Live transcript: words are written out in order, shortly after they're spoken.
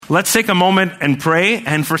let's take a moment and pray.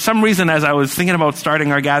 And for some reason, as I was thinking about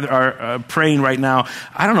starting our praying right now,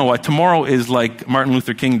 I don't know what, tomorrow is like Martin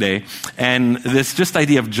Luther King Day. And this just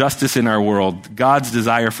idea of justice in our world, God's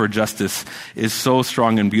desire for justice is so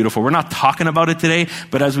strong and beautiful. We're not talking about it today,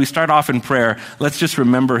 but as we start off in prayer, let's just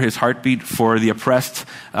remember his heartbeat for the oppressed,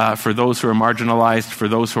 for those who are marginalized, for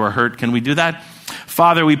those who are hurt. Can we do that?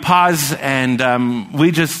 Father, we pause and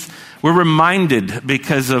we're reminded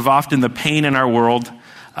because of often the pain in our world,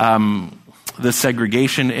 the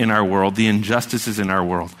segregation in our world, the injustices in our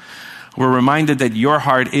world. We're reminded that your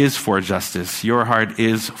heart is for justice. Your heart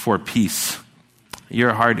is for peace.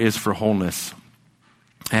 Your heart is for wholeness.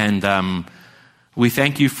 And we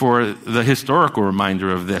thank you for the historical reminder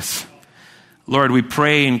of this. Lord, we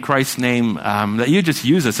pray in Christ's name that you just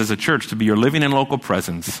use us as a church to be your living and local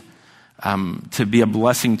presence, to be a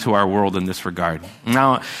blessing to our world in this regard.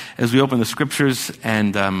 Now, as we open the scriptures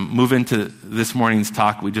and move into this morning's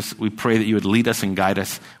talk, we pray that you would lead us and guide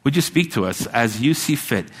us. Would you speak to us as you see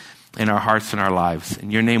fit in our hearts and our lives?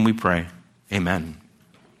 In your name we pray. Amen.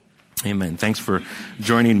 Amen. Thanks for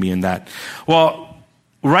joining me in that. Well,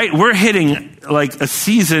 right, we're hitting like a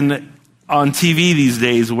season on TV these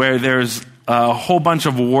days where there's a whole bunch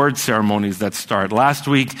of award ceremonies that start. Last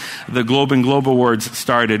week, the Globe and Globe Awards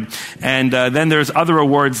started, and then there's other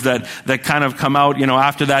awards that kind of come out,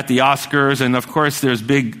 after that, the Oscars, and of course, there's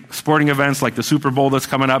big sporting events like the Super Bowl that's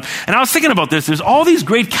coming up. And I was thinking about this. There's all these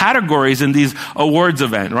great categories in these awards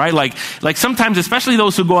event, right? Like sometimes, especially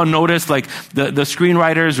those who go unnoticed, like the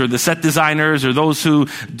screenwriters or the set designers or those who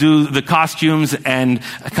do the costumes and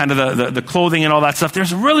kind of the clothing and all that stuff.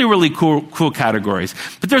 There's really, really cool categories.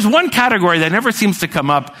 But there's one category that never seems to come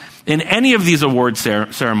up in any of these award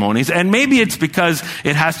ceremonies, and maybe it's because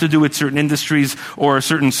it has to do with certain industries or a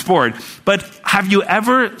certain sport. But have you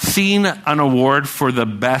ever seen an award for the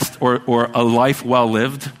best or a life well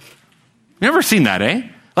lived? Never seen that, eh?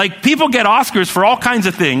 Like, people get Oscars for all kinds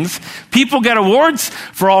of things. People get awards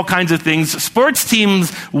for all kinds of things. Sports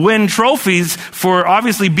teams win trophies for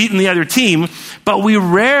obviously beating the other team, but we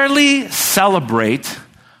rarely celebrate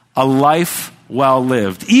a life well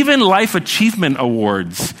lived. Even life achievement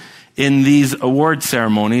awards in these award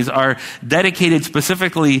ceremonies are dedicated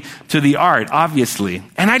specifically to the art, obviously.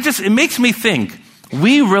 And it makes me think,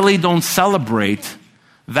 we really don't celebrate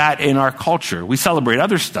that in our culture. We celebrate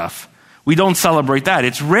other stuff. We don't celebrate that.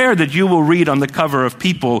 It's rare that you will read on the cover of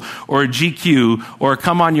People or GQ or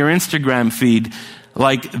come on your Instagram feed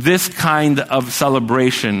like this kind of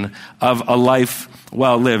celebration of a life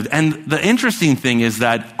well lived. And the interesting thing is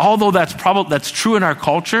that although that's true in our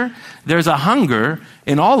culture, there's a hunger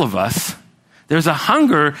in all of us. There's a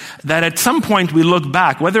hunger that at some point we look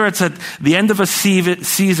back, whether it's at the end of a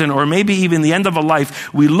season or maybe even the end of a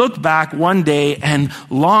life, we look back one day and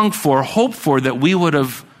long for, hope for that we would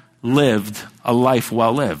have lived a life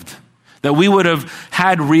well lived. That we would have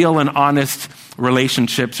had real and honest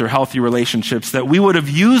relationships or healthy relationships, that we would have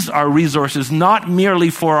used our resources not merely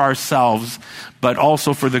for ourselves, but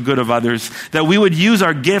also for the good of others, that we would use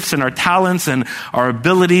our gifts and our talents and our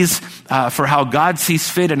abilities for how God sees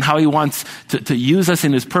fit and how he wants to use us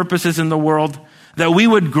in his purposes in the world, that we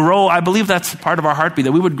would grow. I believe that's part of our heartbeat,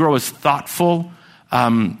 that we would grow as thoughtful,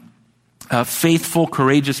 faithful,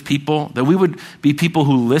 courageous people, that we would be people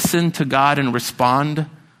who listen to God and respond.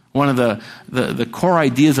 One of the core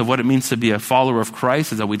ideas of what it means to be a follower of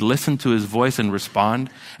Christ is that we listen to his voice and respond.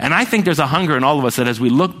 And I think there's a hunger in all of us that as we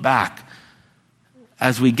look back,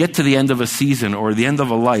 as we get to the end of a season or the end of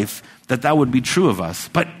a life, that would be true of us.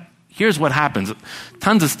 But here's what happens.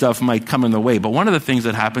 Tons of stuff might come in the way, but one of the things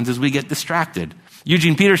that happens is we get distracted.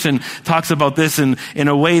 Eugene Peterson talks about this in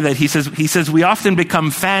a way that he says we often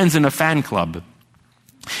become fans in a fan club.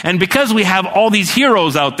 And because we have all these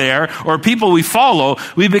heroes out there or people we follow,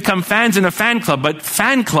 we become fans in a fan club. But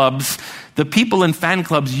fan clubs, the people in fan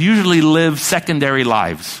clubs usually live secondary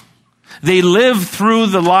lives. They live through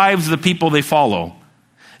the lives of the people they follow.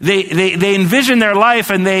 They envision their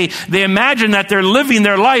life and they imagine that they're living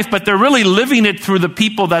their life, but they're really living it through the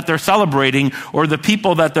people that they're celebrating or the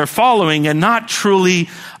people that they're following, and not truly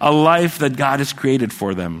a life that God has created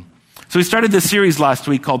for them. So we started this series last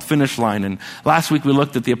week called Finish Line, and last week we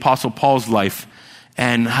looked at the Apostle Paul's life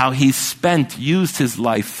and how he used his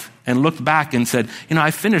life and looked back and said,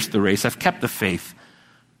 I finished the race, I've kept the faith,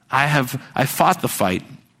 I fought the fight.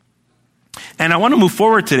 And I want to move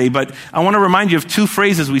forward today, but I want to remind you of two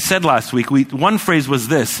phrases we said last week. One phrase was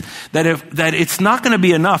this, that it's not going to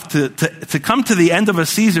be enough to come to the end of a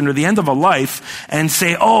season or the end of a life and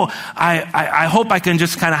say, I hope I can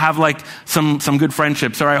just kind of have like some good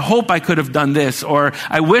friendships, or I hope I could have done this, or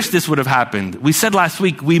I wish this would have happened. We said last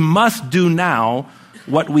week, we must do now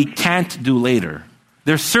what we can't do later.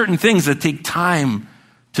 There's certain things that take time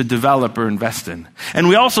to develop or invest in. And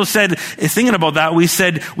we also said, thinking about that, we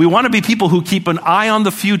said we want to be people who keep an eye on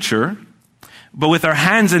the future, but with our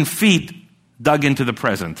hands and feet dug into the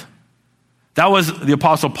present. That was the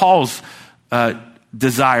Apostle Paul's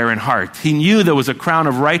desire and heart. He knew there was a crown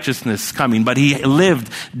of righteousness coming, but he lived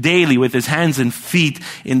daily with his hands and feet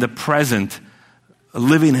in the present,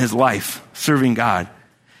 living his life, serving God.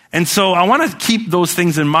 And so I want to keep those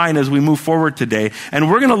things in mind as we move forward today.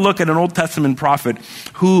 And we're going to look at an Old Testament prophet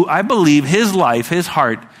who I believe his life, his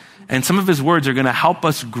heart, and some of his words are going to help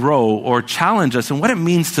us grow or challenge us in what it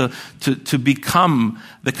means to become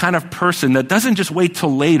the kind of person that doesn't just wait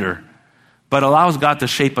till later, but allows God to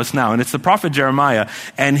shape us now. And it's the prophet Jeremiah.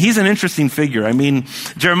 And he's an interesting figure. I mean,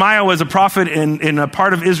 Jeremiah was a prophet in a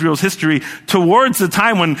part of Israel's history towards the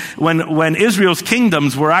time when Israel's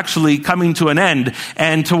kingdoms were actually coming to an end,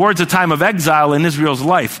 and towards a time of exile in Israel's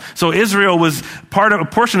life. So Israel was a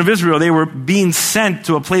portion of Israel. They were being sent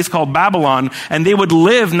to a place called Babylon, and they would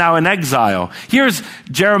live now in exile. Here's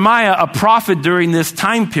Jeremiah, a prophet during this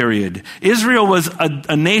time period. Israel was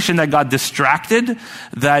a nation that got distracted,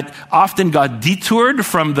 that often got detoured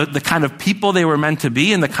from the kind of people they were meant to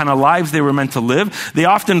be and the kind of lives they were meant to live. They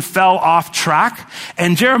often fell off track.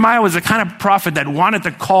 And Jeremiah was the kind of prophet that wanted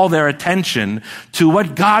to call their attention to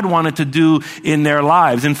what God wanted to do in their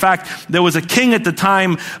lives. In fact, there was a king at the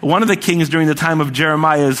time, one of the kings during the time of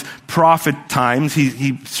Jeremiah's prophet times,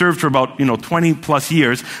 he served for about 20 plus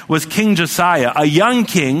years, was King Josiah, a young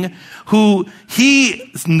king who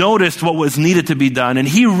he noticed what was needed to be done, and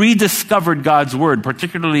he rediscovered God's word,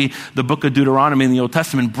 particularly the book of Deuteronomy in the Old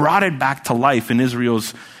Testament, brought it back to life in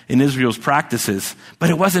Israel's practices. But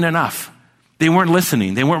it wasn't enough. They weren't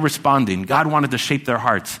listening. They weren't responding. God wanted to shape their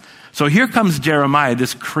hearts. So here comes Jeremiah,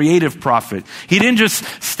 this creative prophet. He didn't just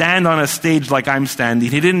stand on a stage like I'm standing.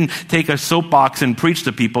 He didn't take a soapbox and preach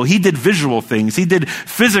to people. He did visual things. He did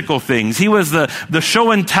physical things. He was the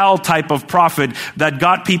show and tell type of prophet that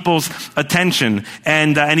got people's attention,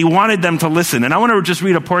 and he wanted them to listen. And I want to just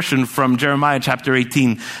read a portion from Jeremiah chapter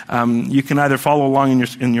 18. You can either follow along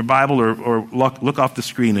in your Bible or look off the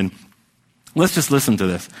screen, and let's just listen to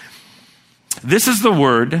this. This is the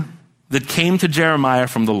word that came to Jeremiah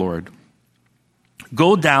from the Lord.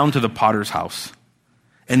 Go down to the potter's house,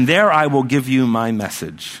 and there I will give you my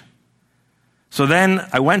message. So then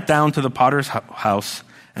I went down to the potter's house,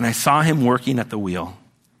 and I saw him working at the wheel.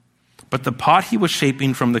 But the pot he was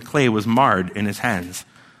shaping from the clay was marred in his hands.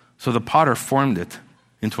 So the potter formed it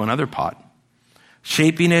into another pot,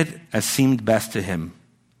 shaping it as seemed best to him.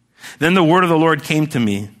 Then the word of the Lord came to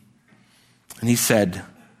me, and he said,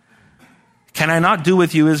 can I not do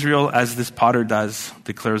with you, Israel, as this potter does,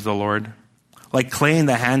 declares the Lord? Like clay in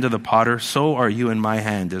the hand of the potter, so are you in my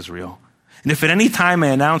hand, Israel. And if at any time I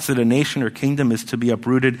announce that a nation or kingdom is to be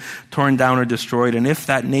uprooted, torn down, or destroyed, and if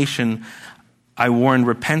that nation I warn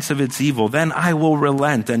repents of its evil, then I will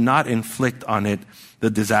relent and not inflict on it the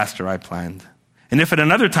disaster I planned. And if at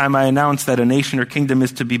another time I announce that a nation or kingdom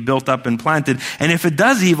is to be built up and planted, and if it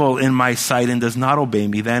does evil in my sight and does not obey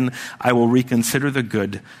me, then I will reconsider the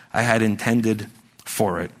good I had intended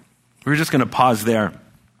for it. We're just going to pause there,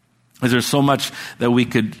 because there's so much that we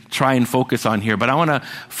could try and focus on here. But I want to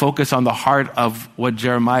focus on the heart of what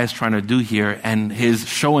Jeremiah is trying to do here and his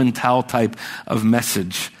show and tell type of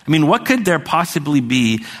message. I mean, what could there possibly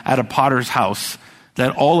be at a potter's house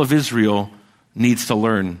that all of Israel needs to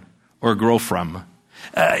learn or grow from?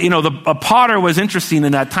 A potter was interesting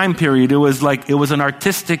in that time period. It was an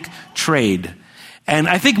artistic trade. And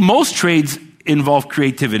I think most trades involve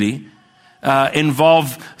creativity,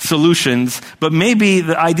 involve solutions, but maybe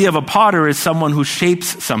the idea of a potter is someone who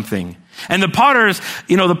shapes something. And the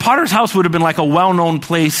potter's house would have been like a well-known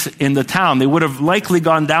place in the town. They would have likely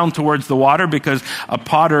gone down towards the water because a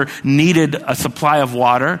potter needed a supply of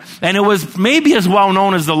water. And it was maybe as well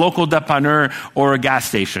known as the local dépanneur or a gas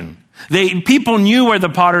station. People knew where the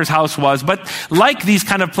potter's house was, but like these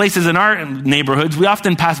kind of places in our neighborhoods, we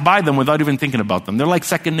often pass by them without even thinking about them. They're like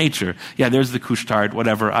second nature. Yeah, there's the couche-tard,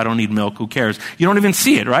 whatever. I don't need milk. Who cares? You don't even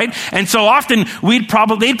see it, right? And so often they'd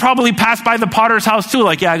probably pass by the potter's house too.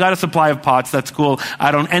 Like, yeah, I got a supply of pots. That's cool.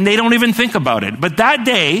 And they don't even think about it. But that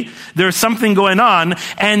day, there's something going on,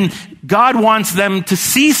 and God wants them to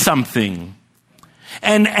see something.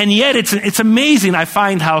 And yet it's amazing. I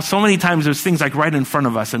find how so many times there's things like right in front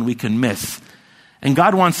of us and we can miss. And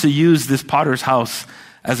God wants to use this potter's house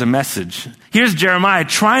as a message. Here's Jeremiah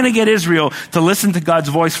trying to get Israel to listen to God's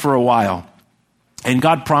voice for a while. And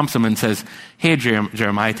God prompts him and says, hey,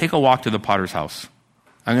 Jeremiah, take a walk to the potter's house.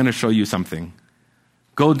 I'm going to show you something.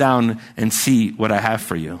 Go down and see what I have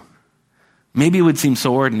for you. Maybe it would seem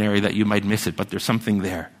so ordinary that you might miss it, but there's something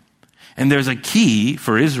there. And there's a key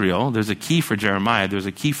for Israel, there's a key for Jeremiah, there's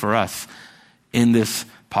a key for us in this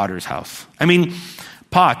potter's house. I mean,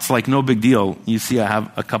 pots, like no big deal. You see I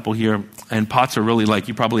have a couple here, and pots are really like,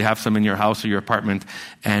 you probably have some in your house or your apartment,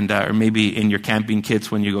 and or maybe in your camping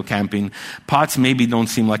kits when you go camping. Pots maybe don't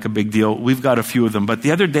seem like a big deal. We've got a few of them. But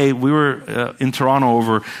the other day, we were in Toronto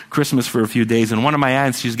over Christmas for a few days, and one of my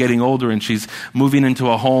aunts, she's getting older, and she's moving into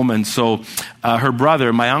a home, and so her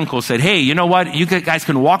brother, my uncle, said, hey, you know what? You guys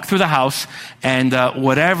can walk through the house, and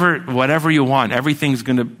whatever you want, everything's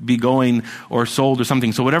going to be going or sold or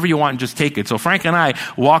something. So whatever you want, just take it. So Frank and I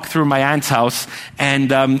walk through my aunt's house,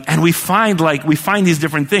 and we find these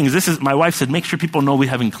different things. My wife said, make sure people know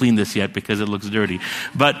we haven't cleaned this yet because it looks dirty.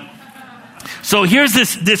 But so here's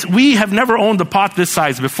this, we have never owned a pot this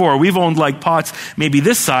size before. We've owned like pots maybe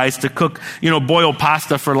this size to cook, boil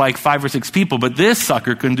pasta for like 5 or 6 people, but this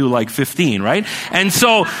sucker can do like 15, right? And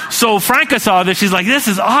so Franca saw this, she's like, this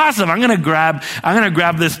is awesome. I'm going to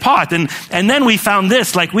grab this pot. And then we found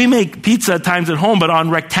this, like we make pizza at times at home, but on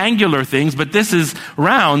rectangular things, but this is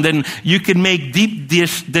round, and you can make deep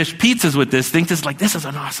dish pizzas with this thing. This is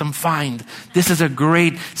an awesome find. This is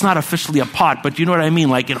it's not officially a pot, but you know what I mean?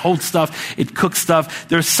 Like it holds stuff. It cooks stuff.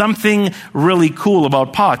 There's something really cool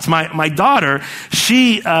about pots. My daughter,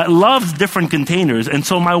 she loves different containers. And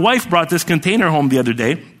so my wife brought this container home the other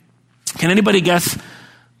day. Can anybody guess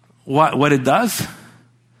what it does?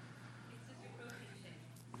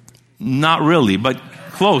 Not really, but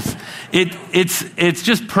close. It's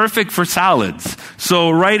just perfect for salads.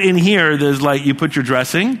 So right in here, there's like, you put your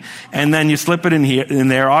dressing, and then you slip it in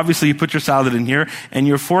there. Obviously, you put your salad in here, and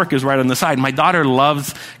your fork is right on the side. My daughter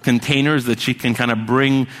loves containers that she can kind of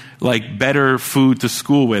bring like better food to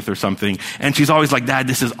school with or something. And she's always like, Dad,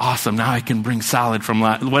 this is awesome. Now I can bring salad from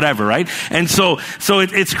whatever, right? And so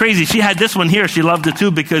it's crazy. She had this one here. She loved it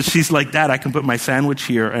too because she's like, Dad, I can put my sandwich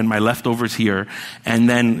here and my leftovers here. And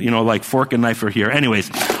then, like fork and knife are here.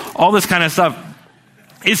 Anyways, all this kind of stuff.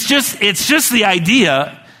 It's just the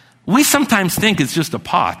idea. We sometimes think it's just a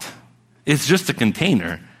pot. It's just a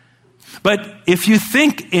container. But if you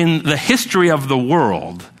think in the history of the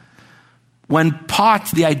world, when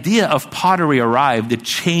the idea of pottery arrived, it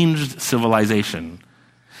changed civilization.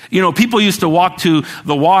 People used to walk to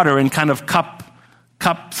the water and kind of cup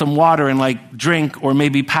some water and like drink or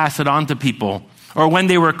maybe pass it on to people. Or when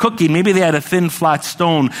they were cooking, maybe they had a thin, flat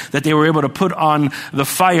stone that they were able to put on the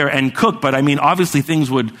fire and cook. But I mean, obviously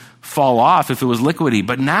things would fall off if it was liquidy.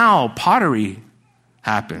 But now pottery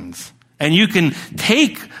happens. And you can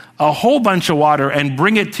take a whole bunch of water and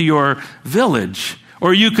bring it to your village.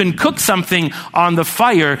 Or you can cook something on the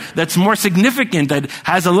fire that's more significant, that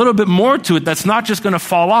has a little bit more to it, that's not just going to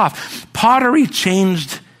fall off. Pottery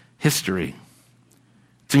changed history.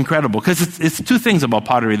 It's incredible because it's 2 things about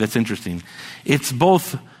pottery that's interesting. It's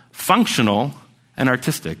both functional and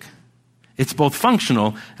artistic. It's both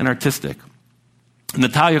functional and artistic.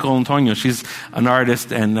 Natalia Colantonio, she's an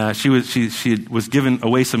artist, and she was given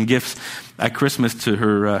away some gifts at Christmas to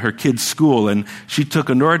her kids' school, and she took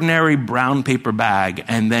an ordinary brown paper bag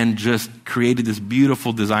and then just created this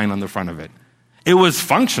beautiful design on the front of it. It was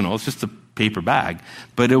functional, it's just a paper bag,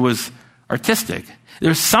 but it was artistic.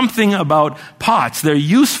 There's something about pots. They're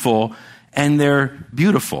useful and they're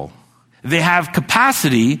beautiful. They have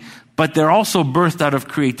capacity, but they're also birthed out of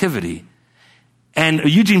creativity. And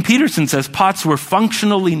Eugene Peterson says pots were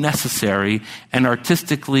functionally necessary and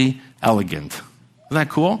artistically elegant. Isn't that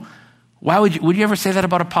cool? Why would you ever say that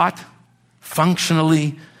about a pot?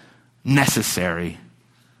 Functionally necessary,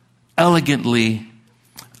 elegantly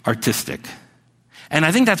artistic. And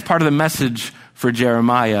I think that's part of the message for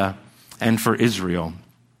Jeremiah and for Israel.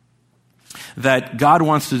 That God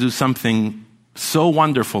wants to do something so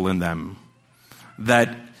wonderful in them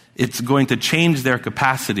that it's going to change their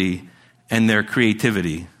capacity and their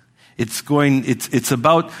creativity. It's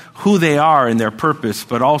about who they are and their purpose,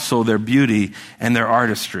 but also their beauty and their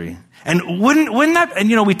artistry. And wouldn't that,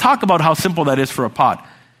 and we talk about how simple that is for a pot,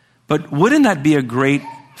 but wouldn't that be a great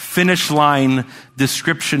finish line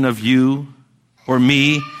description of you or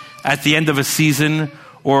me at the end of a season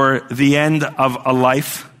or the end of a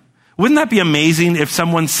life? Wouldn't that be amazing if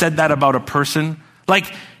someone said that about a person?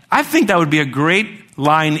 Like, I think that would be a great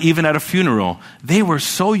line even at a funeral. They were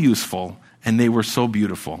so useful and they were so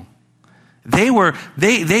beautiful. They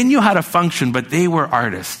knew how to function, but they were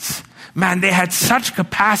artists. Man, they had such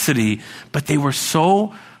capacity, but they were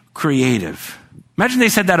so creative. Imagine they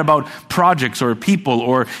said that about projects or people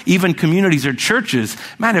or even communities or churches.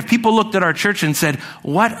 Man, if people looked at our church and said,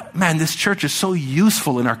 this church is so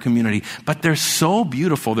useful in our community, but they're so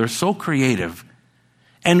beautiful, they're so creative.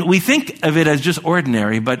 And we think of it as just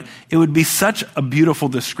ordinary, but it would be such a beautiful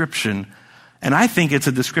description. And I think it's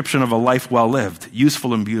a description of a life well lived,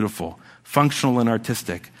 useful and beautiful, functional and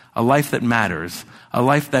artistic, a life that matters, a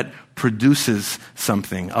life that produces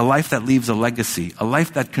something, a life that leaves a legacy, a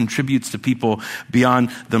life that contributes to people beyond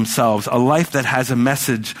themselves, a life that has a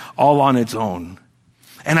message all on its own.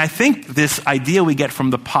 And I think this idea we get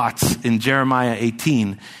from the pots in Jeremiah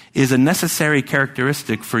 18 is a necessary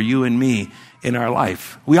characteristic for you and me in our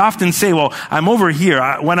life. We often say, well, I'm over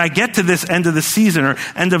here. When I get to this end of the season or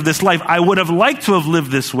end of this life, I would have liked to have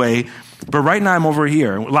lived this way, but right now I'm over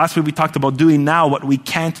here. Last week we talked about doing now what we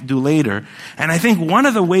can't do later. And I think one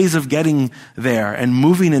of the ways of getting there and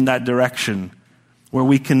moving in that direction where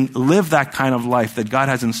we can live that kind of life that God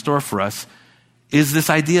has in store for us is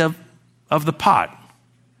this idea of the pot.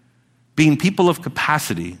 Being people of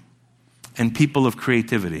capacity and people of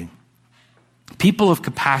creativity. People of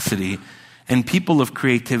capacity and people of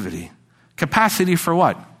creativity. Capacity for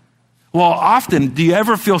what? Well, often, do you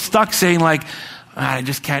ever feel stuck saying like, I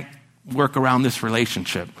just can't work around this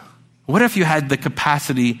relationship? What if you had the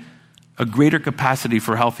capacity, a greater capacity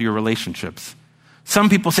for healthier relationships? Some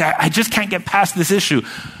people say, I just can't get past this issue.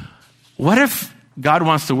 What if God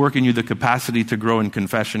wants to work in you the capacity to grow in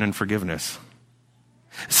confession and forgiveness?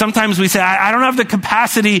 Sometimes we say, I don't have the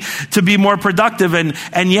capacity to be more productive,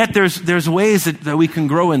 and yet there's ways that we can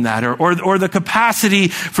grow in that, or the capacity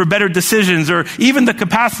for better decisions, or even the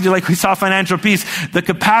capacity, like we saw financial peace, the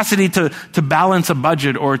capacity to balance a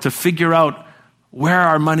budget or to figure out where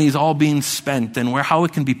our money is all being spent and how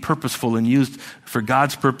it can be purposeful and used for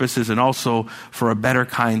God's purposes and also for a better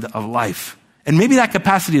kind of life. And maybe that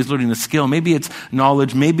capacity is learning a skill. Maybe it's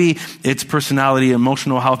knowledge. Maybe it's personality,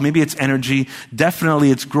 emotional health. Maybe it's energy.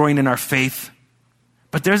 Definitely it's growing in our faith.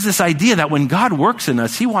 But there's this idea that when God works in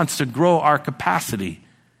us, he wants to grow our capacity.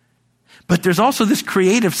 But there's also this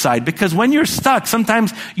creative side, because when you're stuck,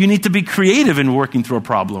 sometimes you need to be creative in working through a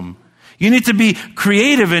problem. You need to be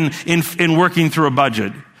creative in working through a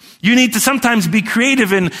budget. You need to sometimes be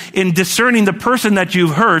creative in discerning the person that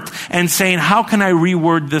you've hurt and saying, how can I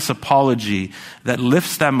reword this apology that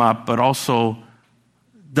lifts them up but also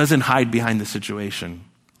doesn't hide behind the situation?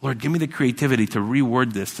 Lord, give me the creativity to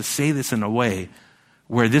reword this, to say this in a way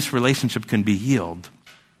where this relationship can be healed,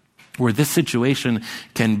 where this situation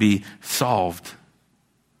can be solved.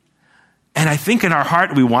 And I think in our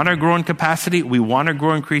heart, we want to grow in capacity. We want to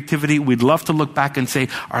grow in creativity. We'd love to look back and say,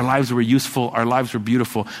 our lives were useful. Our lives were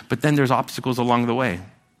beautiful. But then there's obstacles along the way.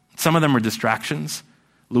 Some of them are distractions.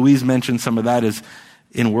 Louise mentioned some of that is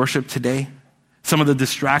in worship today. Some of the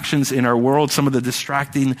distractions in our world, some of the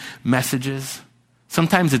distracting messages.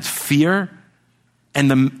 Sometimes it's fear.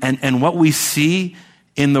 And what we see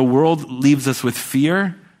in the world leaves us with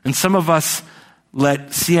fear. And some of us let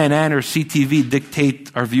CNN or CTV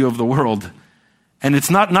dictate our view of the world. And it's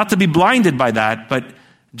not to be blinded by that, but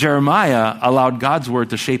Jeremiah allowed God's word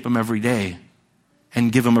to shape him every day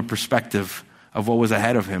and give him a perspective of what was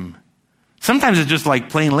ahead of him. Sometimes it's just like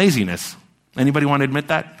plain laziness. Anybody want to admit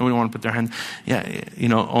that? Nobody want to put their hand? Yeah,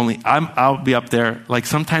 I'll be up there. Like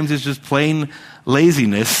sometimes it's just plain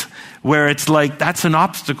laziness where it's like that's an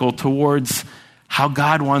obstacle towards how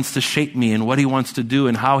God wants to shape me and what he wants to do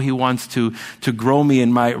and how he wants to grow me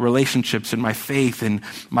in my relationships and my faith and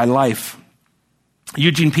my life.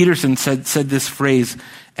 Eugene Peterson said this phrase,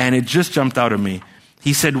 and it just jumped out at me.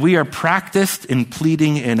 He said, we are practiced in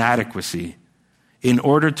pleading inadequacy in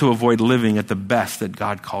order to avoid living at the best that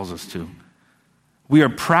God calls us to. We are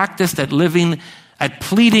practiced at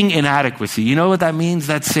pleading inadequacy. You know what that means?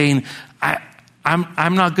 That's saying,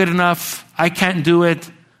 I'm not good enough. I can't do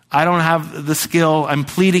it. I don't have the skill. I'm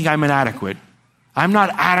pleading I'm inadequate. I'm not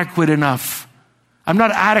adequate enough. I'm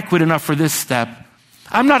not adequate enough for this step.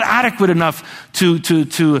 I'm not adequate enough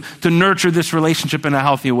to nurture this relationship in a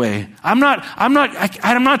healthy way. I'm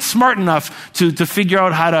not smart enough to figure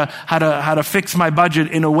out how to fix my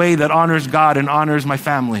budget in a way that honors God and honors my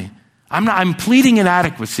family. I'm pleading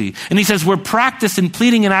inadequacy. And he says we're practiced in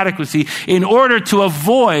pleading inadequacy in order to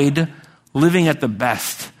avoid living at the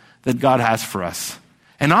best that God has for us.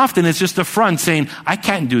 And often it's just a front saying, I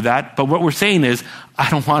can't do that. But what we're saying is,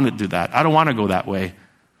 I don't want to do that. I don't want to go that way.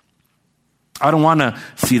 I don't want to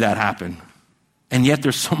see that happen. And yet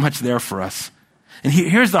there's so much there for us. And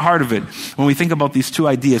here's the heart of it. When we think about these two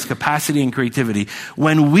ideas, capacity and creativity,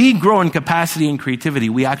 when we grow in capacity and creativity,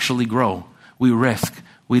 we actually grow. We risk.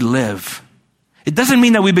 We live. It doesn't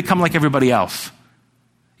mean that we become like everybody else.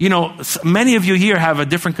 You know, many of you here have a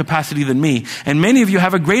different capacity than me, and many of you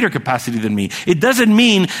have a greater capacity than me. It doesn't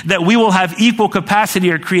mean that we will have equal capacity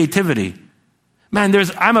or creativity. Man,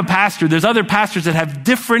 I'm a pastor. There's other pastors that have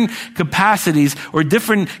different capacities or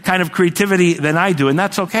different kind of creativity than I do, and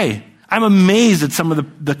that's okay. I'm amazed at some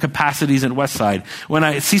of the capacities at Westside. When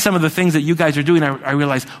I see some of the things that you guys are doing, I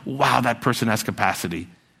realize, wow, that person has capacity.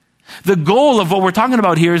 The goal of what we're talking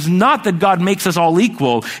about here is not that God makes us all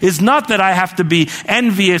equal. It's not that I have to be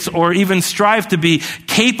envious or even strive to be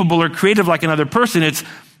capable or creative like another person. It's,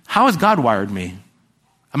 how has God wired me?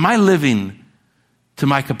 Am I living to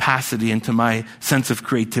my capacity and to my sense of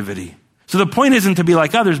creativity? So the point isn't to be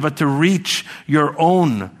like others, but to reach your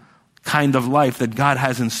own kind of life that God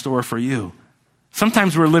has in store for you.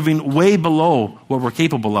 Sometimes we're living way below what we're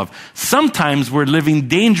capable of. Sometimes we're living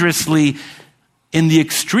dangerously in the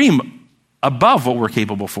extreme above what we're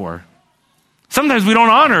capable for. Sometimes we don't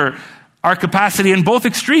honor our capacity in both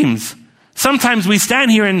extremes. Sometimes we stand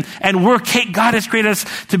here and God has created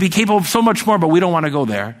us to be capable of so much more, but we don't want to go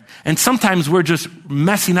there. And sometimes we're just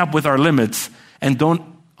messing up with our limits and don't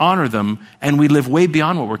honor them, and we live way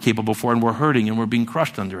beyond what we're capable for, and we're hurting and we're being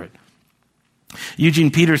crushed under it.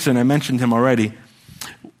 Eugene Peterson, I mentioned him already.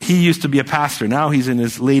 He used to be a pastor. Now he's in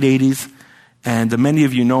his late 80s, and many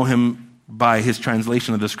of you know him by his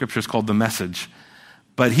translation of the scriptures called The Message.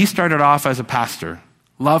 But he started off as a pastor,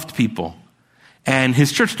 loved people, and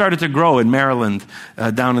his church started to grow in Maryland,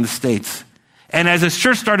 down in the States. And as his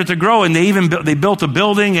church started to grow, and they built a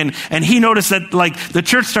building, and he noticed that like the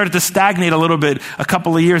church started to stagnate a little bit a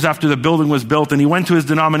couple of years after the building was built. And he went to his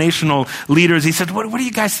denominational leaders. He said, "What do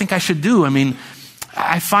you guys think I should do? I mean,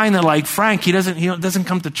 I find that like Frank, he doesn't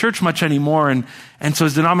come to church much anymore." And so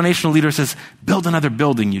his denominational leader says, "Build another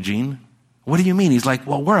building, Eugene." "What do you mean?" He's like,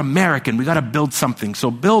 "Well, we're American. We got to build something. So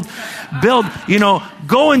build,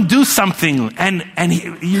 go and do something." And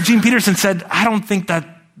Eugene Peterson said, "I don't think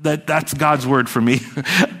that's God's word for me.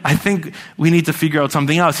 I think we need to figure out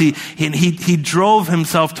something else." He drove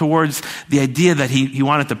himself towards the idea that he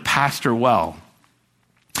wanted to pastor well.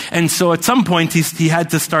 And so at some point, he had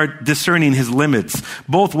to start discerning his limits,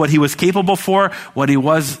 both what he was capable for, what he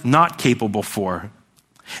was not capable for.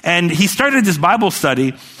 And he started this Bible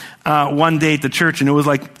study one day at the church, and it was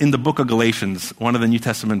like in the book of Galatians, one of the New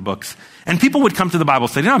Testament books. And people would come to the Bible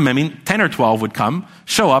study. 10 or 12 would come,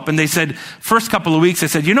 show up, and they said, first couple of weeks, they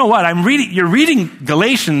said, "You know what, you're reading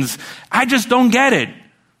Galatians, I just don't get it.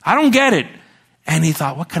 I don't get it." And he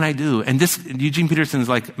thought, what can I do? And Eugene Peterson is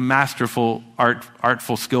like masterful,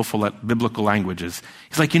 artful, skillful at biblical languages.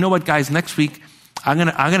 He's like, "You know what, guys, next week, I'm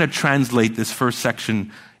gonna translate this first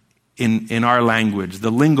section in our language,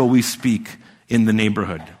 the lingo we speak in the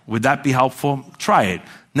neighborhood. Would that be helpful? Try it."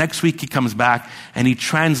 Next week he comes back and he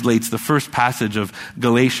translates the first passage of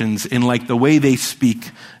Galatians in like the way they speak,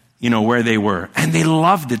 where they were. And they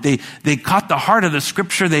loved it. They caught the heart of the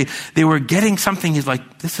scripture. They were getting something. He's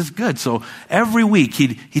like, this is good. So every week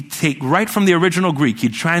he'd take right from the original Greek,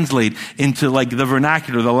 he'd translate into like the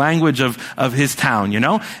vernacular, the language of his town,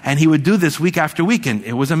 and he would do this week after week. And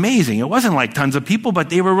it was amazing. It wasn't like tons of people,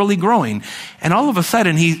 but they were really growing. And all of a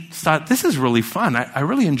sudden he thought, this is really fun. I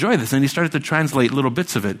really enjoy this. And he started to translate little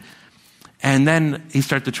bits of it. And then he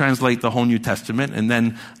started to translate the whole New Testament, and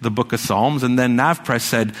then the book of Psalms. And then NavPress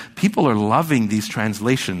said, "People are loving these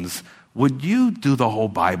translations. Would you do the whole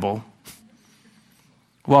Bible?"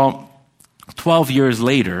 Well, 12 years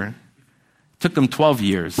later, it took him 12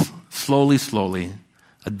 years, slowly,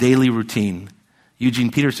 a daily routine. Eugene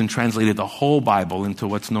Peterson translated the whole Bible into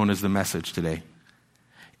what's known as the Message today.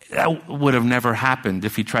 That would have never happened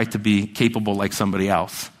if he tried to be capable like somebody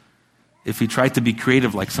else, if he tried to be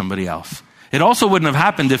creative like somebody else. It also wouldn't have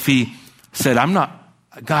happened if he said,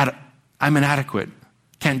 God, I'm inadequate,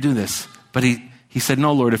 can't do this. But he said,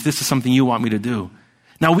 "No, Lord, if this is something you want me to do."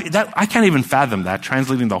 Now, I can't even fathom that,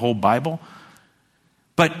 translating the whole Bible.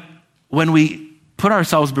 But when we put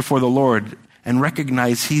ourselves before the Lord and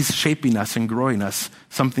recognize he's shaping us and growing us,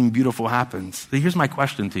 something beautiful happens. So here's my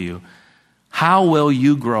question to you. How will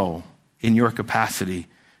you grow in your capacity,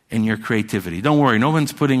 in your creativity? Don't worry, no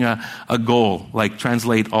one's putting a goal, like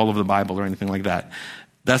translate all of the Bible or anything like that.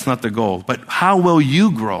 That's not the goal. But how will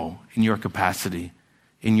you grow in your capacity,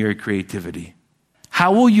 in your creativity?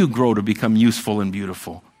 How will you grow to become useful and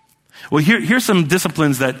beautiful? Well, here's some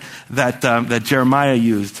disciplines that Jeremiah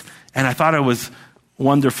used, and I thought it was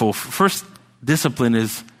wonderful. First discipline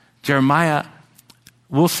is Jeremiah,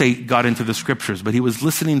 we'll say, got into the scriptures, but he was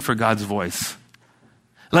listening for God's voice.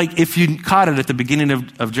 Like if you caught it at the beginning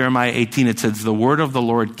of Jeremiah 18, it says, "The word of the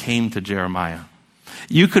Lord came to Jeremiah."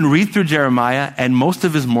 You can read through Jeremiah, and most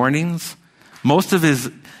of his mornings, most of his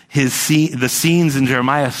the scenes in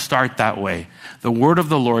Jeremiah start that way. The word of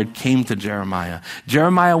the Lord came to Jeremiah.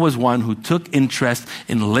 Jeremiah was one who took interest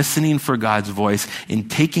in listening for God's voice, in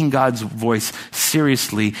taking God's voice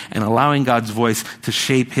seriously and allowing God's voice to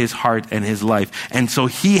shape his heart and his life. And so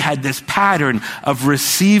he had this pattern of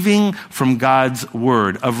receiving from God's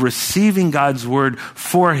word, of receiving God's word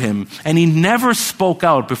for him. And he never spoke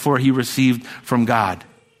out before he received from God.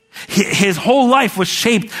 His whole life was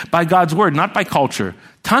shaped by God's word, not by culture.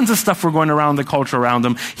 Tons of stuff were going around the culture around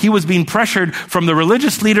him. He was being pressured from the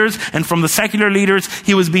religious leaders and from the secular leaders.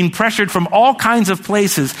 He was being pressured from all kinds of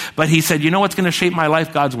places. But he said, you know what's going to shape my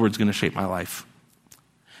life? God's word's going to shape my life.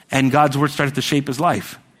 And God's word started to shape his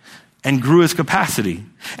life and grew his capacity.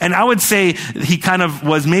 And I would say he kind of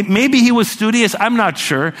was, maybe he was studious, I'm not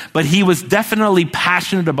sure, but he was definitely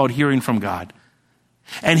passionate about hearing from God.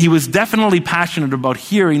 And he was definitely passionate about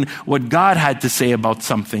hearing what God had to say about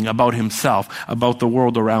something, about himself, about the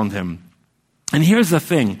world around him. And here's the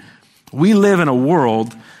thing. We live in a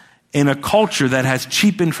world, in a culture that has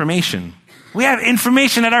cheap information. We have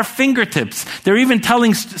information at our fingertips.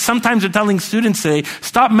 Sometimes they're telling students today,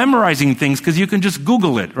 stop memorizing things because you can just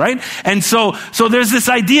Google it, right? And so there's this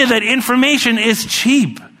idea that information is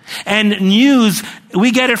cheap. And news,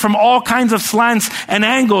 we get it from all kinds of slants and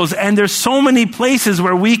angles, and there's so many places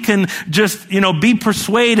where we can just, be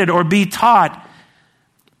persuaded or be taught.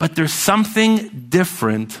 But there's something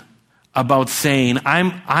different about saying,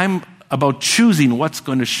 I'm about choosing what's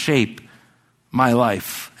going to shape my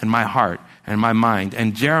life and my heart and my mind.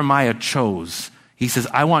 And Jeremiah chose. He says,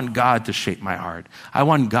 I want God to shape my heart. I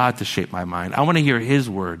want God to shape my mind. I want to hear his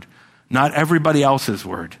word, not everybody else's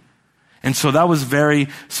word. And so that was very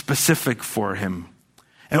specific for him.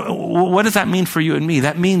 And what does that mean for you and me?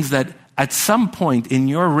 That means that at some point in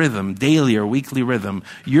your rhythm, daily or weekly rhythm,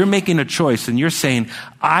 you're making a choice and you're saying,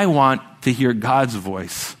 I want to hear God's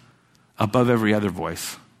voice above every other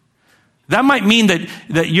voice. That might mean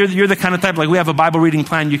that you're the kind of type, like we have a Bible reading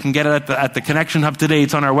plan. You can get it at the Connection Hub today.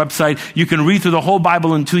 It's on our website. You can read through the whole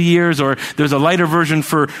Bible in 2 years, or there's a lighter version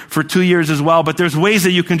for 2 years as well. But there's ways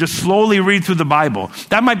that you can just slowly read through the Bible.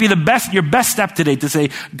 That might be your best step today, to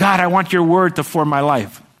say, God, I want your word to form my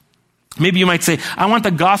life. Maybe you might say, I want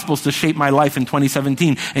the Gospels to shape my life in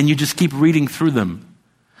 2017, and you just keep reading through them.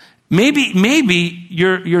 Maybe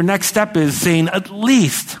your next step is saying, at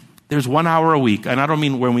least there's 1 hour a week, and I don't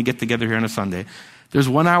mean when we get together here on a Sunday. There's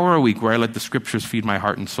 1 hour a week where I let the scriptures feed my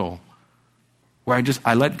heart and soul, where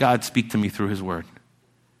I let God speak to me through his word.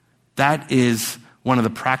 That is one of the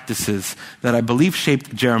practices that I believe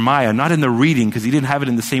shaped Jeremiah, not in the reading, because he didn't have it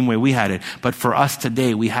in the same way we had it, but for us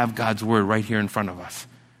today, we have God's word right here in front of us.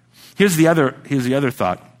 Here's the other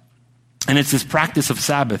thought, and it's this practice of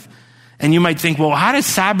Sabbath. And you might think, well, how does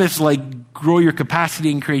Sabbath grow your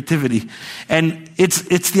capacity and creativity? And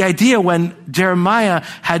it's the idea when Jeremiah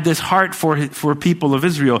had this heart for people of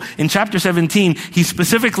Israel. In chapter 17, he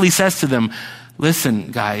specifically says to them,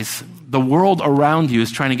 listen, guys, the world around you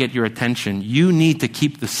is trying to get your attention. You need to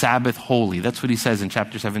keep the Sabbath holy. That's what he says in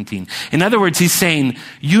chapter 17. In other words, he's saying,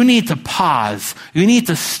 you need to pause. You need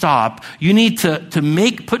to stop. You need to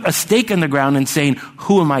put a stake in the ground and saying,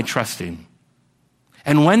 who am I trusting?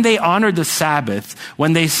 And when they honored the Sabbath,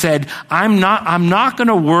 when they said, I'm not going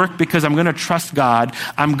to work because I'm going to trust God,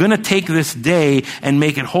 I'm going to take this day and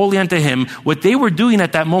make it holy unto him, what they were doing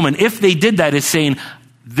at that moment, if they did that, is saying,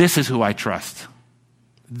 this is who I trust.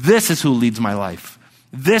 This is who leads my life.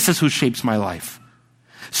 This is who shapes my life.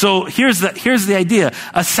 So here's the idea.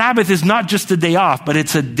 A Sabbath is not just a day off, but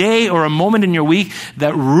it's a day or a moment in your week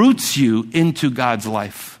that roots you into God's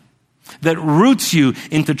life. That roots you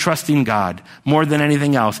into trusting God more than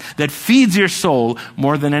anything else. That feeds your soul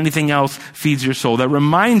more than anything else feeds your soul. That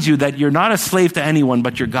reminds you that you're not a slave to anyone,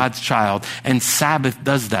 but you're God's child. And Sabbath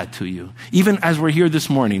does that to you. Even as we're here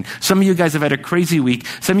this morning, some of you guys have had a crazy week.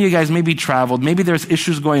 Some of you guys maybe traveled. Maybe there's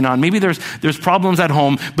issues going on. Maybe there's problems at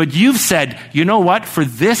home. But you've said, you know what? For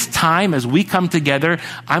this time, as we come together,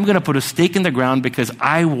 I'm going to put a stake in the ground because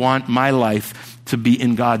I want my life to be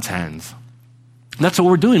in God's hands. That's what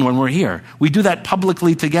we're doing when we're here. We do that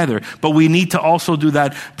publicly together, but we need to also do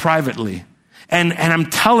that privately. And I'm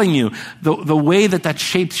telling you, the way that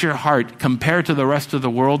shapes your heart compared to the rest of the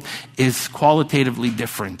world is qualitatively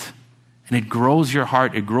different. And it grows your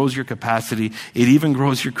heart, it grows your capacity, it even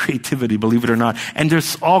grows your creativity, believe it or not. And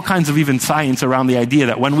there's all kinds of even science around the idea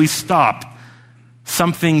that when we stop,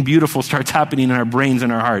 something beautiful starts happening in our brains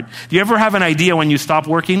and our heart. Do you ever have an idea when you stop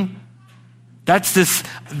working?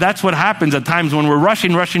 That's what happens at times when we're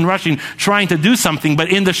rushing, trying to do something, but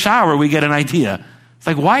in the shower we get an idea. It's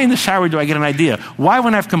like, why in the shower do I get an idea? Why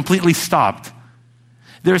when I've completely stopped?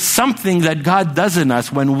 There's something that God does in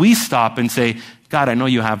us when we stop and say, God, I know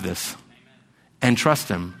you have this. And trust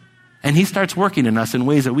him. And he starts working in us in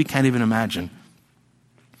ways that we can't even imagine.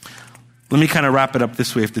 Let me kind of wrap it up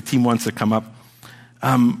this way if the team wants to come up.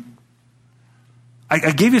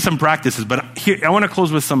 I gave you some practices, but here, I want to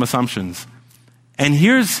close with some assumptions. And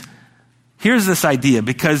here's this idea,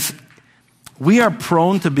 because we are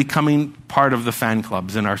prone to becoming part of the fan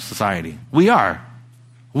clubs in our society. We are.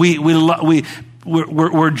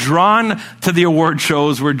 We're drawn to the award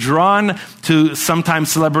shows. We're drawn to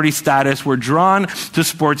sometimes celebrity status. We're drawn to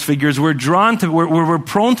sports figures. We're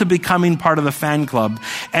prone to becoming part of the fan club.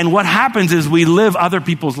 And what happens is we live other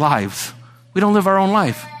people's lives. We don't live our own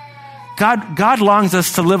life. God longs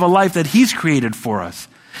us to live a life that he's created for us.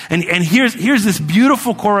 And here's this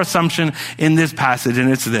beautiful core assumption in this passage,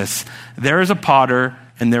 and it's this: there is a potter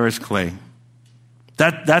and there is clay.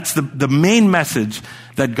 That's the main message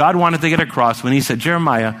that God wanted to get across when he said,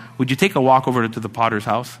 Jeremiah, would you take a walk over to the potter's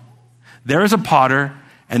house? There is a potter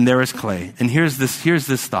and there is clay. And here's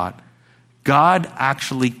this thought: God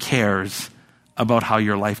actually cares about how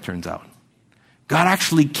your life turns out. God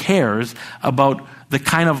actually cares about the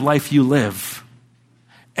kind of life you live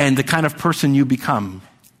and the kind of person you become.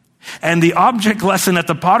 And the object lesson at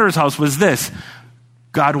the potter's house was this: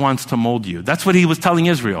 God wants to mold you. That's what he was telling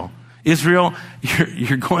Israel. Israel,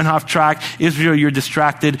 you're going off track. Israel, you're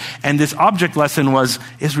distracted. And this object lesson was,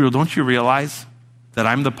 Israel, don't you realize that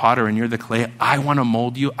I'm the potter and you're the clay? I want to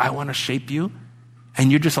mold you. I want to shape you. And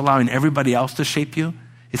you're just allowing everybody else to shape you.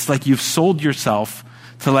 It's like you've sold yourself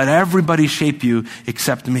to let everybody shape you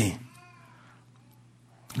except me.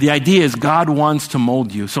 The idea is God wants to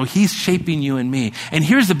mold you. So he's shaping you and me. And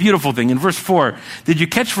here's the beautiful thing. In verse 4, did you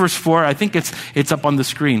catch verse 4? I think it's up on the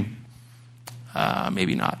screen.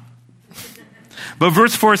 Maybe not. But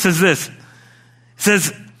verse 4 says this. It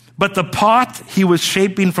says, but the pot he was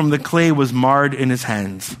shaping from the clay was marred in his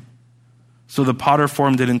hands. So the potter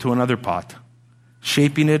formed it into another pot,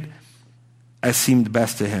 shaping it as seemed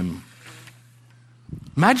best to him.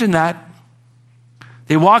 Imagine that.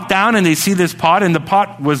 They walk down and they see this pot, and the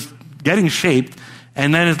pot was getting shaped,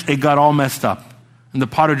 and then it got all messed up. And the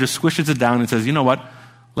potter just squishes it down and says, you know what?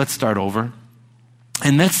 Let's start over.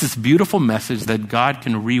 And that's this beautiful message that God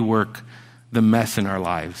can rework the mess in our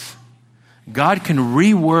lives. God can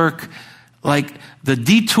rework like the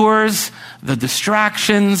detours, the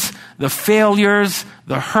distractions, the failures,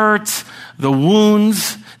 the hurts, the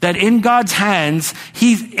wounds, that in God's hands,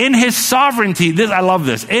 he's in his sovereignty. I love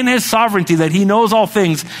this. In his sovereignty, that he knows all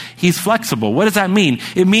things, he's flexible. What does that mean?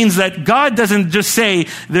 It means that God doesn't just say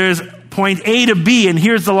there's point A to B and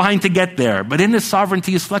here's the line to get there. But in his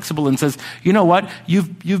sovereignty, he's flexible and says, you know what?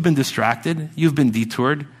 You've been distracted. You've been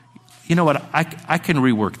detoured. You know what? I can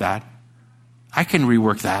rework that. I can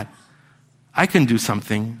rework that. I can do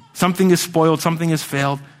something. Something is spoiled. Something has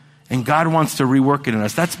failed. And God wants to rework it in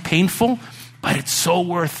us. That's painful, but it's so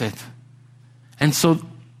worth it. And so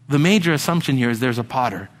the major assumption here is there's a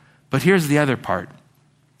potter. But here's the other part.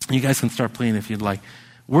 You guys can start playing if you'd like.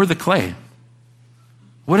 We're the clay.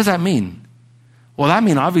 What does that mean? Well,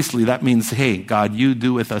 that means, hey, God, you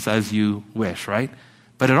do with us as you wish, right?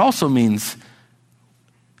 But it also means,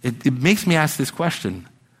 it makes me ask this question.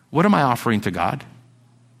 What am I offering to God?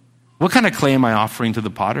 What kind of clay am I offering to the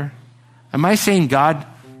potter? Am I saying, God,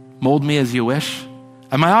 mold me as you wish?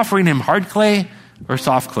 Am I offering him hard clay or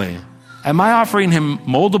soft clay? Am I offering him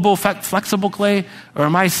moldable, flexible clay? Or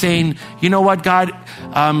am I saying, you know what, God,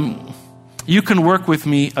 you can work with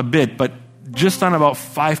me a bit, but just on about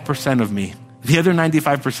 5% of me. The other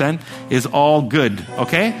 95% is all good,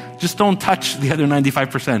 okay? Just don't touch the other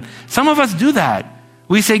 95%. Some of us do that.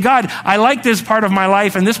 We say, God, I like this part of my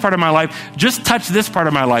life and this part of my life. Just touch this part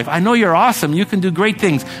of my life. I know you're awesome. You can do great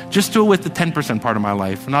things. Just do it with the 10% part of my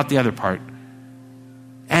life, not the other part.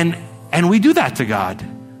 And we do that to God.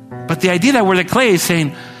 But the idea that we're the clay is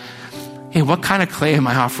saying, hey, what kind of clay am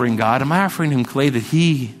I offering God? Am I offering him clay that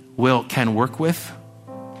he can work with?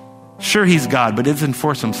 Sure, he's God, but he doesn't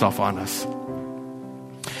force himself on us.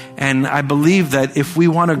 And I believe that if we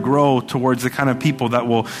want to grow towards the kind of people that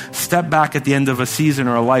will step back at the end of a season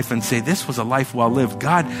or a life and say, this was a life well lived.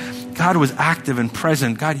 God was active and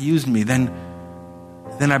present. God used me. Then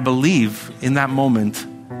I believe in that moment,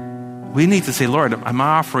 we need to say, Lord, I'm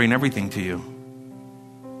offering everything to you.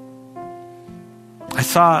 I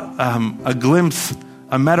saw a glimpse,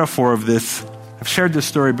 a metaphor of this. I've shared this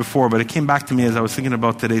story before, but it came back to me as I was thinking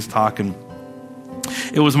about today's talk. And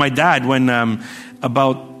it was my dad when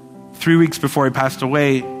about 3 weeks before he passed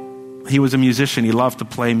away, he was a musician. He loved to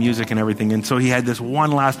play music and everything. And so he had this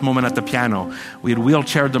one last moment at the piano. We had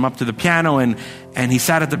wheelchaired him up to the piano, and he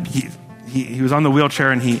sat at he was on the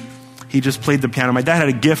wheelchair and he just played the piano. My dad had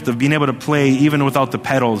a gift of being able to play even without the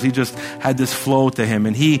pedals. He just had this flow to him.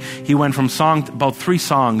 And he went from about 3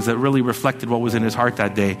 songs that really reflected what was in his heart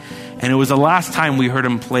that day. And it was the last time we heard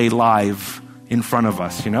him play live in front of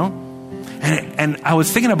us, And I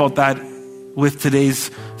was thinking about that with today's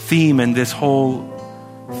theme and this whole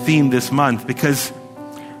theme this month, because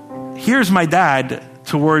here's my dad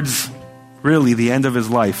towards really the end of his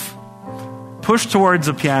life, pushed towards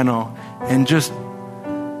a piano and just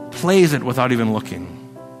plays it without even looking.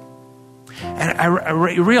 And I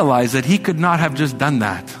realized that he could not have just done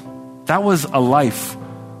that. That was a life.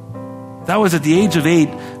 That was at the age of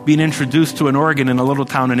 8 being introduced to an organ in a little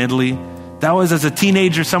town in Italy. That was as a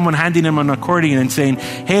teenager, someone handing him an accordion and saying,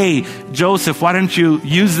 hey, Joseph, why don't you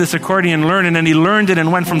use this accordion and learn? And then he learned it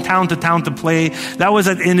and went from town to town to play. That was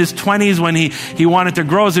in his 20s when he wanted to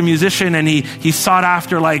grow as a musician, and he sought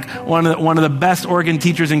after like one of the best organ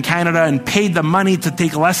teachers in Canada and paid the money to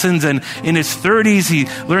take lessons. And in his 30s, he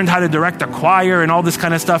learned how to direct a choir and all this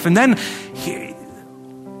kind of stuff. And then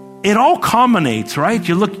it all culminates, right?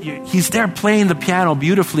 He's there playing the piano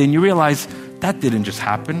beautifully, and you realize that didn't just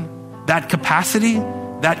happen. That capacity,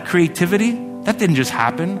 that creativity, that didn't just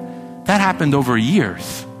happen. That happened over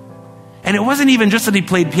years. And it wasn't even just that he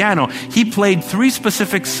played piano. He played 3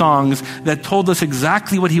 specific songs that told us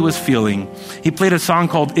exactly what he was feeling. He played a song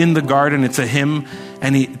called In the Garden. It's a hymn,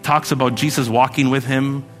 and he talks about Jesus walking with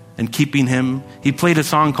him and keeping him. He played a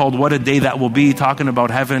song called What a Day That Will Be, talking about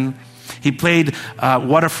heaven. He played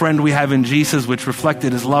What a Friend We Have in Jesus, which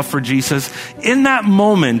reflected his love for Jesus. In that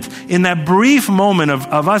moment, in that brief moment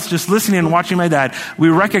of us just listening and watching my dad, we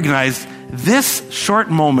recognized this short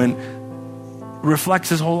moment reflects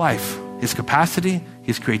his whole life. His capacity,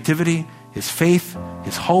 his creativity, his faith,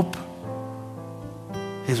 his hope,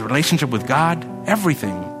 his relationship with God,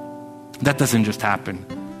 everything. That doesn't just happen.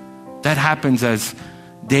 That happens as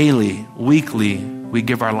daily, weekly, we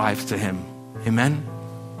give our lives to him. Amen?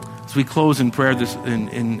 As we close in prayer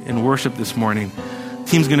in worship this morning, the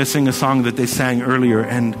team's going to sing a song that they sang earlier,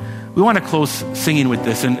 and we want to close singing with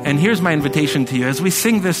this. And here's my invitation to you. As we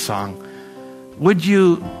sing this song, would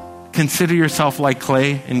you consider yourself like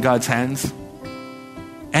clay in God's hands?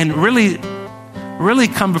 And really, really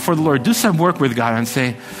come before the Lord. Do some work with God and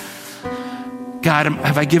say, God,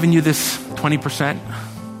 have I given you this 20%?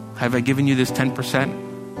 Have I given you this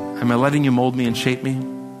 10%? Am I letting you mold me and shape me?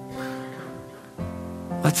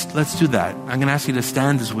 Let's do that. I'm going to ask you to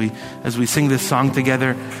stand as we sing this song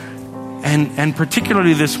together. And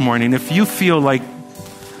particularly this morning, if you feel like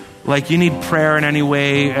you need prayer in any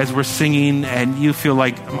way as we're singing, and you feel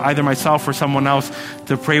like either myself or someone else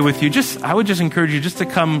to pray with you, I would just encourage you just to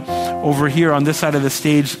come over here on this side of the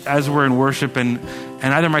stage as we're in worship, and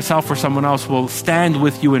either myself or someone else will stand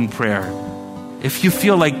with you in prayer. If you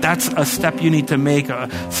feel like that's a step you need to make,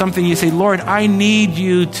 something you say, Lord, I need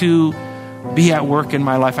you to be at work in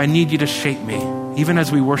my life. I need you to shape me. Even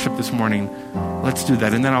as we worship this morning, let's do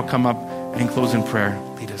that. And then I'll come up and close in prayer.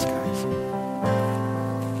 Lead us, guys.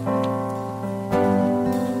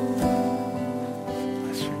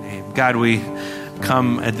 Bless your name. God, we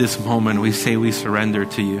come at this moment. We say we surrender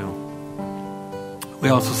to you. We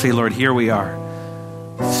also say, Lord, here we are.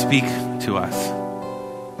 Speak to us.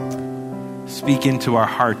 Speak into our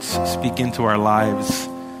hearts. Speak into our lives.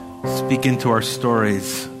 Speak into our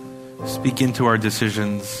stories. Speak into our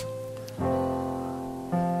decisions.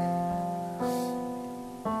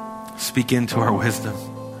 Speak into our wisdom.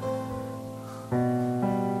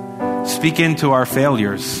 Speak into our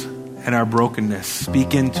failures and our brokenness.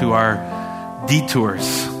 Speak into our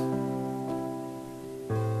detours.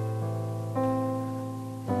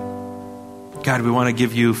 God, we want to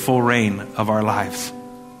give you full reign of our lives.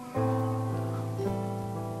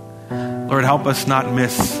 Lord, help us not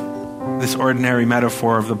miss this ordinary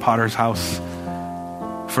metaphor of the potter's house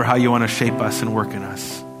for how you want to shape us and work in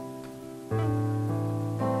us.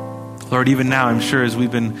 Lord, even now, I'm sure as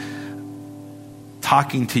we've been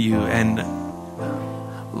talking to you and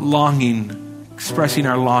longing, expressing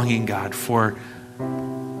our longing, God, for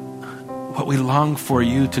what we long for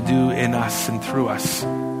you to do in us and through us.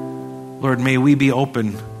 Lord, may we be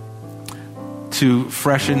open to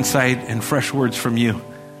fresh insight and fresh words from you.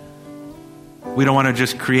 We don't want to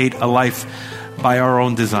just create a life by our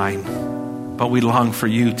own design, but we long for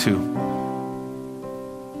you to.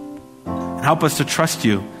 And help us to trust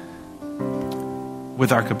you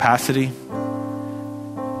with our capacity.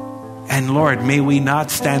 And Lord, may we not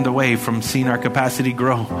stand away from seeing our capacity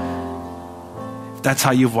grow. That's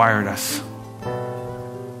how you've wired us.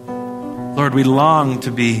 Lord, we long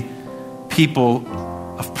to be people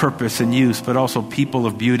of purpose and use, but also people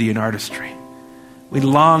of beauty and artistry. We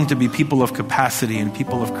long to be people of capacity and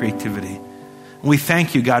people of creativity. And we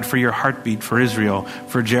thank you, God, for your heartbeat for Israel,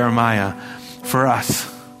 for Jeremiah, for us.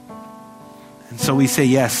 And so we say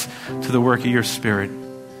yes to the work of your Spirit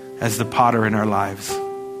as the potter in our lives.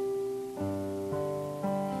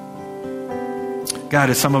 God,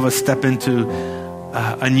 as some of us step into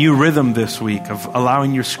a new rhythm this week of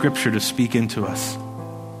allowing your scripture to speak into us,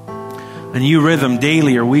 a new rhythm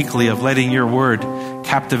daily or weekly of letting your word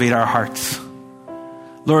captivate our hearts.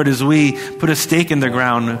 Lord, as we put a stake in the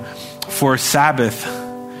ground for Sabbath,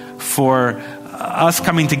 for us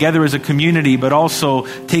coming together as a community, but also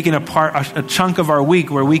taking a chunk of our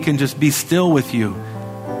week where we can just be still with you,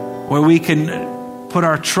 where we can put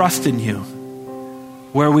our trust in you,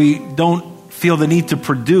 where we don't feel the need to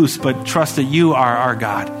produce, but trust that you are our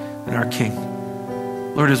God and our King.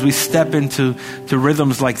 Lord, as we step into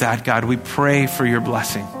rhythms like that, God, we pray for your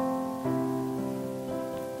blessing.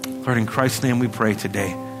 Lord, in Christ's name we pray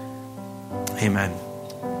today. Amen.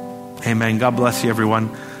 Amen. God bless you, everyone.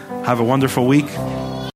 Have a wonderful week.